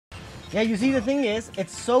Yeah, you see, the thing is,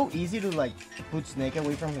 it's so easy to, like, put Snake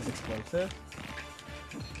away from his explosive.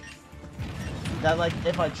 That, like,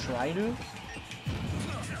 if I try to...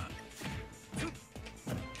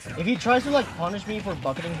 If he tries to, like, punish me for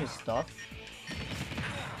bucketing his stuff...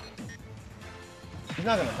 He's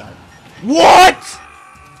not gonna die. What?!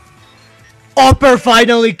 Upper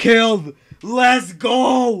finally killed! Let's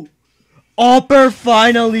go! Upper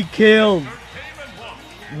finally killed!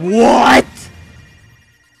 What?!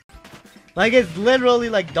 Like, it's literally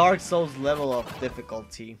like Dark Souls level of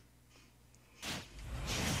difficulty.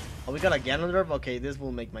 Oh, we got a Ganondorf? Okay, this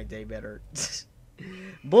will make my day better.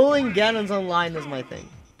 Bullying Ganons online is my thing.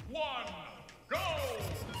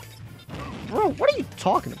 Bro, what are you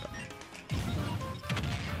talking about?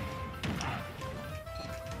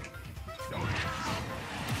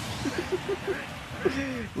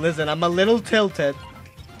 Listen, I'm a little tilted.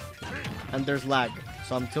 And there's lag.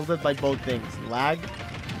 So I'm tilted by both things. Lag.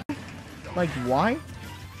 Like, why?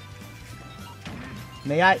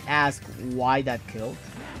 May I ask why that killed?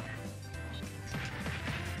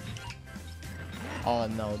 Oh,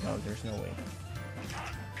 no, dog. There's no way.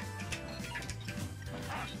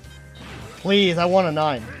 Please, I want a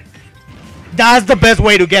 9. That's the best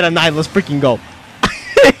way to get a 9. Let's freaking go.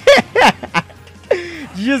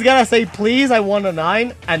 You just gotta say, please, I want a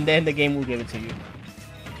 9, and then the game will give it to you.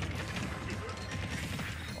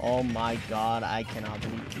 Oh my god, I cannot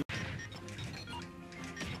believe it.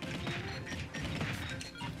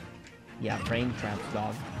 Yeah, frame traps,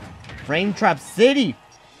 dog. Frame trap city!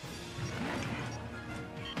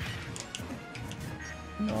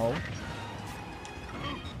 No.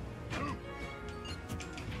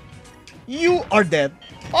 You are dead.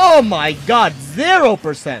 Oh my god,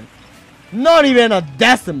 0%. Not even a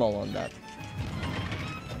decimal on that.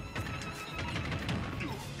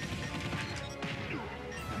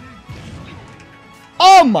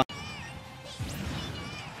 Oh my.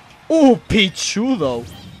 Oh, Pichu though.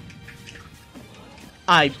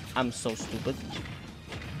 I'm so stupid.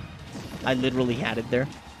 I literally had it there.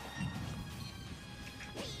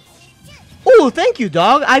 Oh, thank you,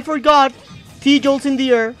 dog. I forgot. T-jolts in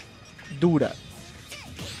the air. Do that.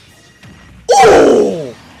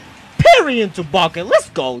 Oh! Parry into bucket. Let's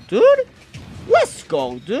go, dude. Let's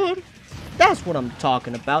go, dude. That's what I'm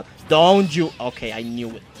talking about. Don't you? Okay, I knew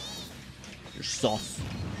it. You're sauce.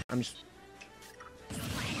 I'm just...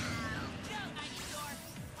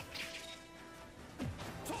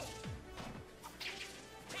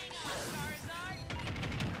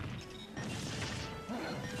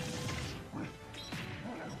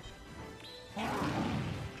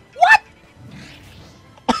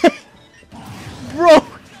 Bro,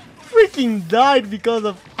 freaking died because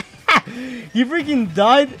of... He freaking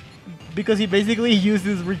died because he basically used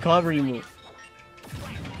his recovery move.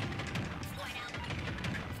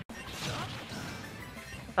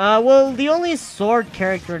 Well, the only sword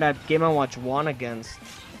character that Game & Watch won against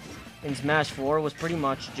in Smash 4 was pretty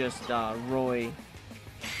much just Roy.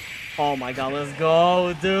 Oh my god, let's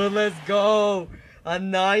go, dude, let's go! A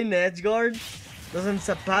 9 edgeguard? Doesn't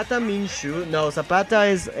Zapata mean shoe? No, Zapata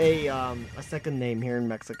is a second name here in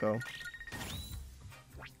Mexico.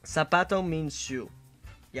 Zapato means shoe.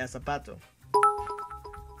 Yeah, Zapato.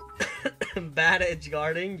 Bad edge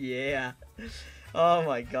guarding? Yeah. Oh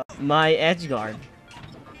my god. My edge guard.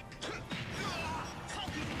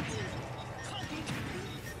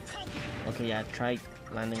 Okay, yeah, try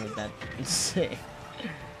landing with that. Sick.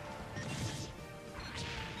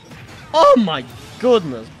 Oh my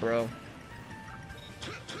goodness, bro.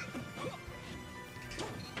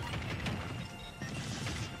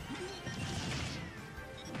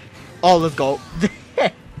 Oh, let's go.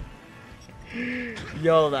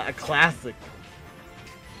 Yo, that classic.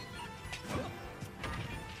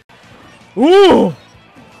 Ooh!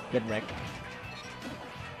 Get wrecked.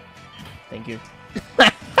 Thank you.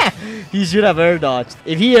 He should have air dodged.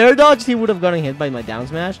 If he air dodged, he would have gotten hit by my down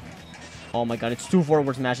smash. Oh my god, it's 2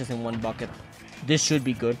 forward smashes in 1 bucket. This should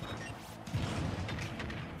be good.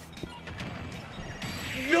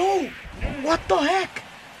 Yo! What the heck?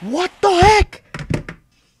 What the heck?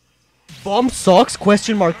 Bomb sucks?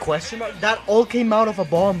 Question mark, question mark. That all came out of a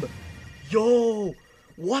bomb. Yo!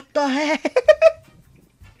 What the heck?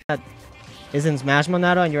 That is in Smash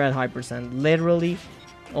Monado and you're at high percent. Literally,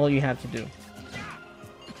 all you have to do.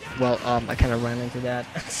 Well, I kind of ran into that.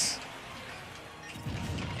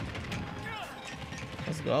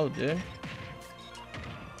 Let's go, dude.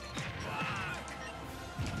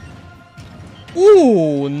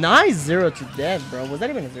 Ooh, nice 0 to death, bro. Was that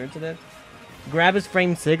even a 0 to death? Grab is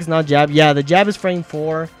frame 6, not jab. Yeah, the jab is frame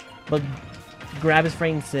 4, but grab is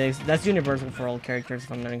frame 6. That's universal for all characters,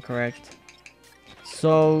 if I'm not incorrect.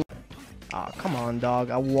 So, Oh, come on, dog.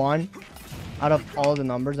 A 1 out of all the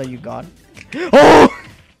numbers that you got. Oh!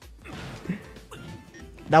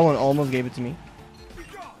 That one almost gave it to me.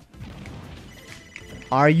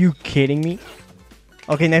 Are you kidding me?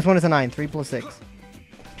 Okay, next one is a 9. 3 plus 6.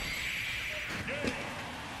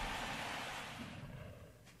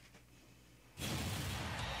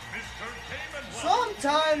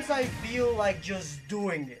 Sometimes I feel like just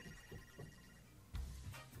doing it.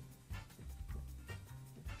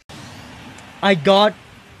 I got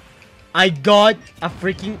a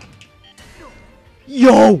freaking...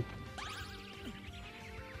 Yo!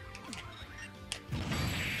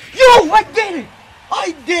 Yo, I did it!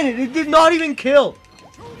 I did it! It did not even kill!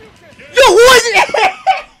 Yo, who is it?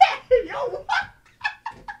 Yo, what?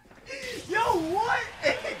 Yo, what?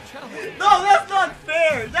 No, that's not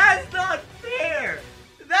fair! That's not fair!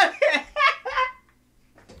 That...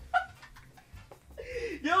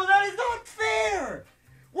 Yo, that is not fair!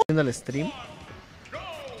 Viendo el stream,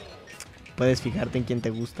 puedes fijarte en quién te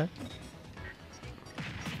gusta.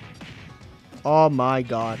 Oh my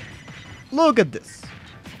god. Look at this.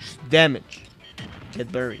 Just damage.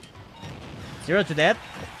 Get buried. 0 to death.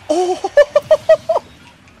 Oh!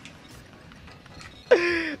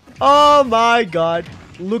 Oh my god.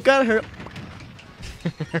 Look at her.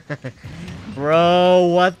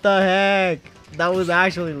 Bro, what the heck? That was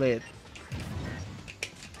actually lit.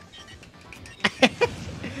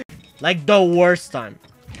 Like the worst time.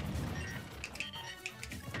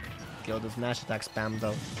 Yo, this mash attack spam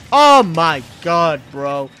though. Oh my god,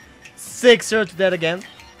 bro. 6-0 to death again.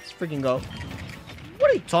 Let's freaking go. What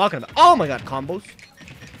are you talking about? Oh my god, combos.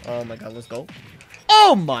 Oh my god, let's go.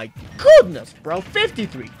 Oh my goodness, bro.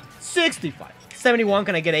 53, 65, 71.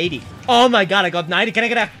 Can I get 80? Oh my god, I got 90. Can I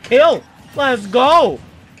get a kill? Let's go.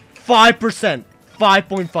 5%.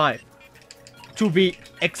 5.5. To be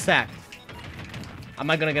exact. Am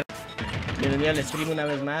I gonna get... Bienvenido al stream una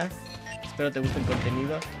vez más. Espero te guste el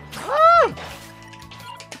contenido. ¡Ah!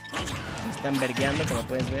 Me están vergueando, como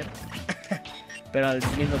puedes ver. Pero al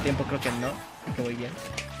mismo tiempo creo que no. Que voy bien.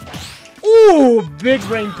 Big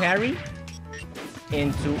brain parry.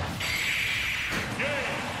 Into...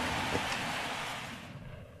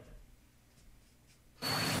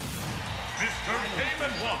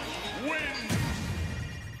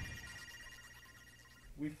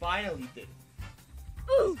 We finally did it.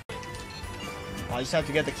 Ooh. I just have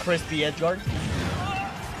to get the crispy edge guard.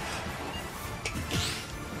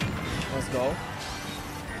 Let's go.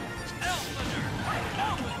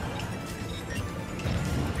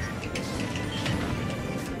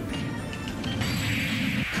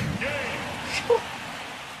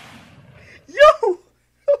 Yo!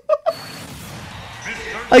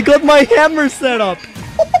 I got my hammer set up.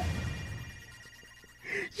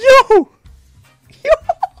 Yo!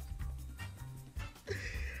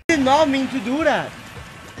 I did not mean to do that.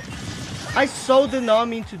 I so did not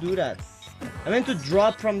mean to do that. I meant to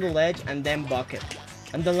drop from the ledge and then bucket.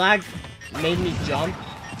 And the lag made me jump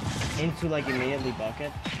into like immediately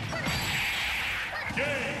bucket.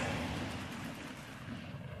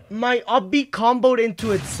 My up B comboed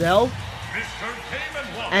into itself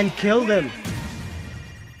and killed him.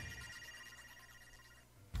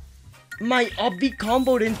 My up B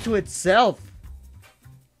comboed into itself.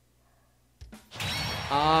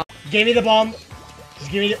 Give me the bomb.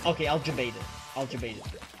 Just give me the... Okay, I'll debate it. I'll debate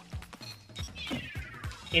it.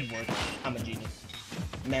 It worked. I'm a genius.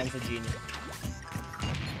 Man's a genius.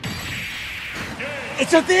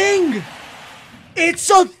 It's a thing! It's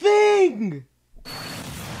a thing!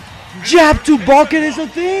 Jab to bucket is a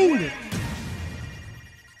thing!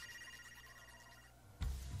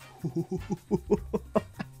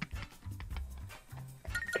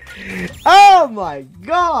 Oh my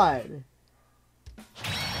god!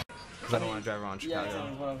 I don't want to drive around Chicago. Yeah,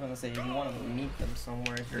 that's what I was gonna say. If you want to meet them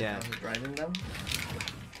somewhere, if you're driving them,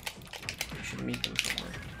 you should meet them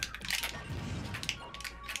somewhere.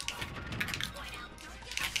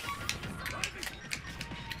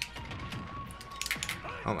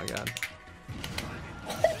 Oh my god.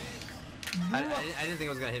 I didn't think it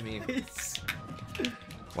was gonna hit me.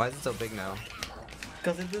 Why is it so big now?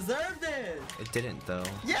 Because it deserved it! It didn't though.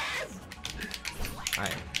 Yes!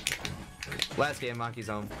 Alright. Last game, Monkey's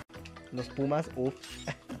home. Los Pumas, oof.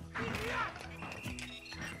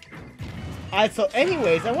 Alright, so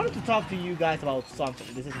anyways, I wanted to talk to you guys about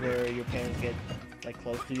something. This is where your parents get like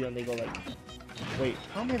close to you and they go like, wait,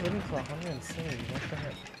 how am I living for 170? What the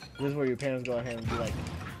heck? This is where your parents go ahead and be like,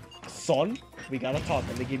 son, we gotta talk,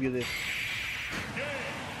 and they give you this.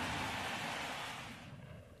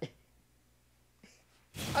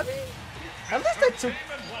 I mean, at least I took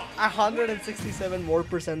 167% more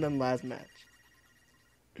than last match.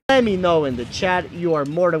 let me know in the chat. You are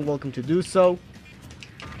more than welcome to do so.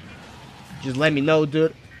 Just let me know,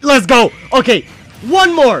 dude. Let's go. Okay,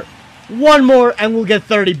 one more, and we'll get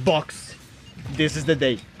 30 bucks. This is the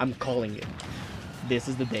day. I'm calling it. This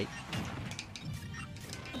is the day.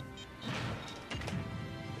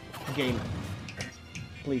 Game.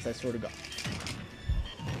 Please, I swear to God.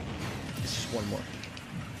 It's just one more.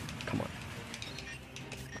 Come on.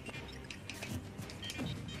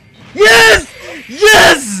 Yes!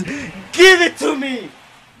 Yes! Give it to me!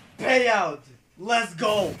 Payout. Let's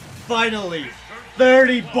go. Finally.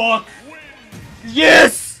 30 bucks.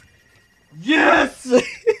 Yes! Yes!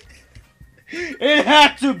 It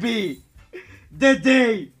had to be. The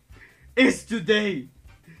day is today.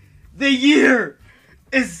 The year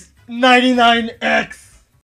is 99X.